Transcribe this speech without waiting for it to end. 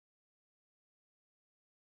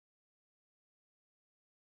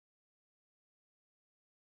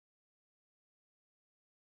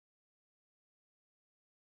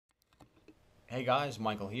Hey guys,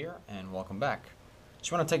 Michael here, and welcome back.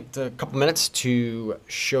 Just want to take a couple minutes to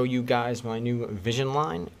show you guys my new Vision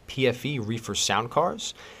Line PFE Reefer sound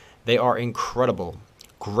cars. They are incredible.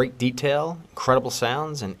 Great detail, incredible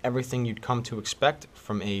sounds, and everything you'd come to expect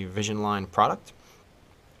from a Vision Line product.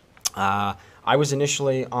 I was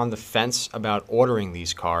initially on the fence about ordering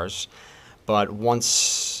these cars, but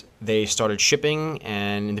once they started shipping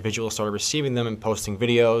and individuals started receiving them and posting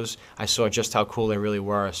videos, I saw just how cool they really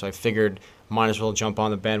were, so I figured might as well jump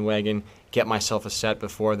on the bandwagon, get myself a set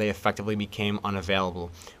before they effectively became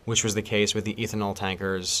unavailable, which was the case with the ethanol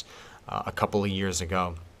tankers a couple of years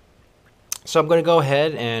ago. So I'm going to go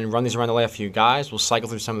ahead and run these around the layout for you guys. We'll cycle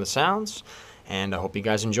through some of the sounds, and I hope you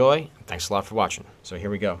guys enjoy. Thanks a lot for watching. So here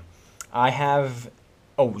we go. I have,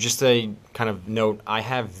 just a kind of note, I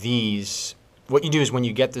have these. What you do is when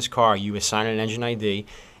you get this car, you assign an engine ID,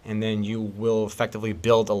 and then you will effectively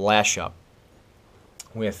build a lash-up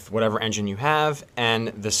with whatever engine you have and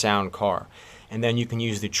the sound car. And then you can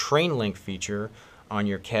use the train link feature on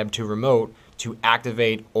your Cab 2 remote to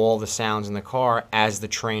activate all the sounds in the car as the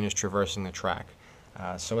train is traversing the track.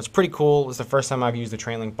 So it's pretty cool. It's the first time I've used the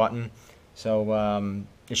train link button, so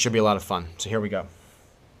it should be a lot of fun. So here we go.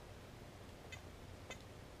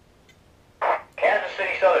 Kansas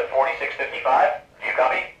City Southern 4655, do you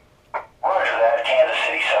copy? Roger that, Kansas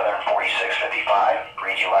City Southern 4655,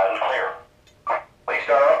 read you loud and clear. Please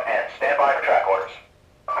start up and stand by for track orders.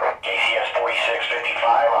 KCS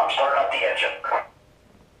 4655, I'm starting up the engine.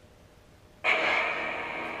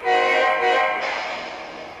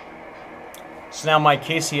 So now my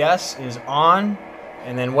KCS is on,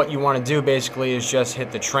 and then what you want to do basically is just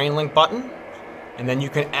hit the train link button, and then you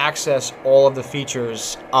can access all of the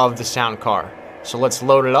features of the sound car. So let's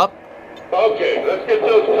load it up. Okay, let's get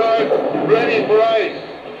those cars ready for ice.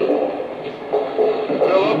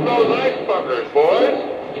 Fill up those ice buckers, boys.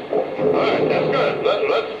 All right, that's good.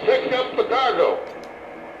 Let's pick up the cargo.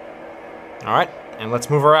 All right, and let's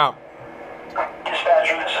move her out.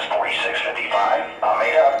 Dispatcher, this is 4655. I'm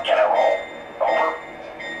made up. Can I roll? Over.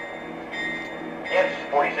 Yes,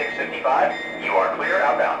 4655. You are clear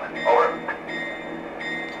outbound. Over.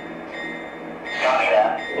 Copy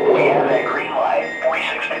that. We have that green light.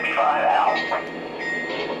 4655 out.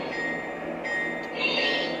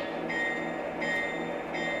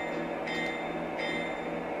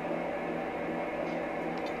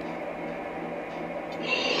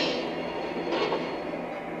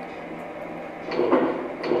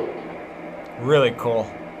 Really cool.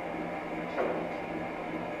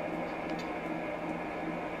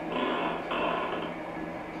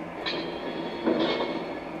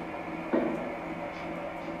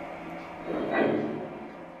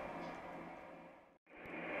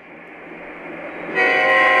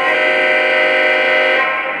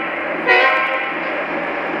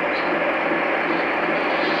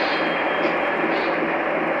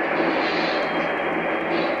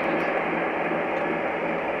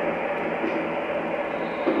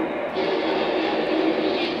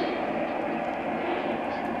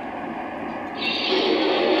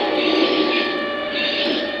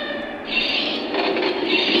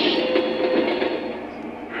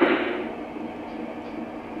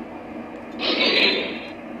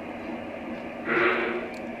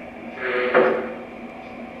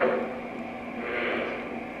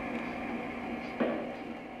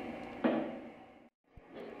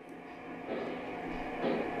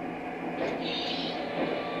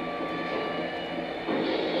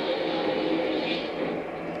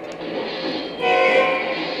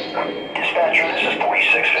 Dispatcher, this is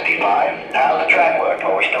 4655. How's the track look?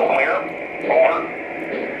 Are we still clear? Over.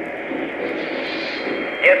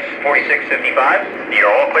 Yes, 4655.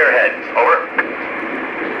 You're all clear ahead. Over.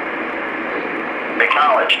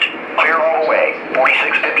 Acknowledged. Clear all the way.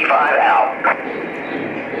 4655 out.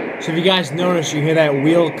 So if you guys notice, you hear that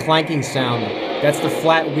wheel clanking sound. That's the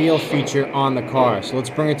flat wheel feature on the car. So let's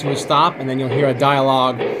bring it to a stop, and then you'll hear a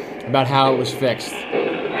dialogue about how it was fixed.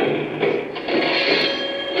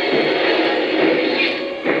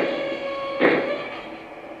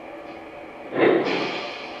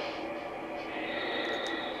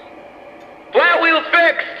 Flat wheel's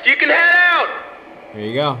fixed. You can head out. There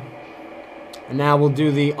you go. And now we'll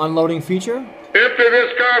do the unloading feature. Empty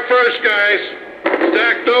this car first, guys.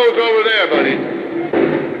 Stack those over there, buddy.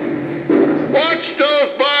 Watch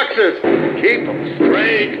those boxes. Keep them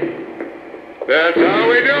straight. That's how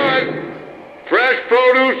we do it. Fresh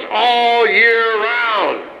produce all year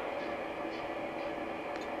round.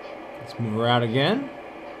 Let's move her out again.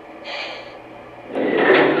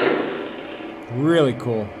 Really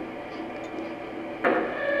cool.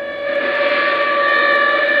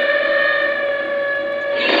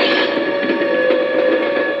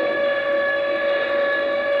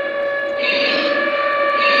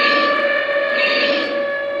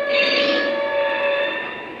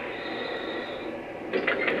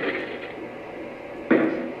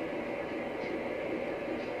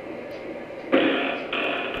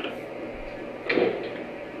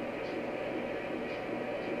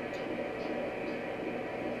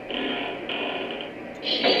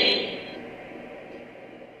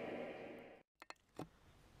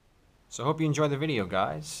 So I hope you enjoyed the video,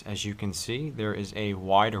 guys. As you can see, there is a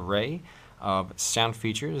wide array of sound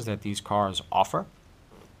features that these cars offer,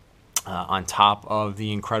 on top of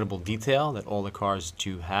the incredible detail that all the cars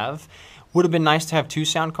do have. Would have been nice to have 2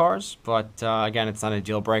 sound cars, but again, it's not a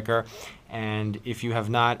deal breaker. And if you have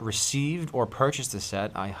not received or purchased the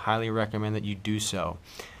set, I highly recommend that you do so,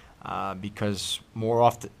 because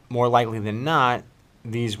more likely than not,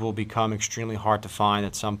 these will become extremely hard to find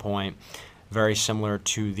at some point, very similar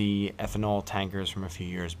to the ethanol tankers from a few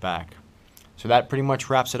years back. So that pretty much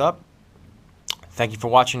wraps it up. Thank you for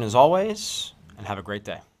watching as always, and have a great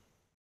day.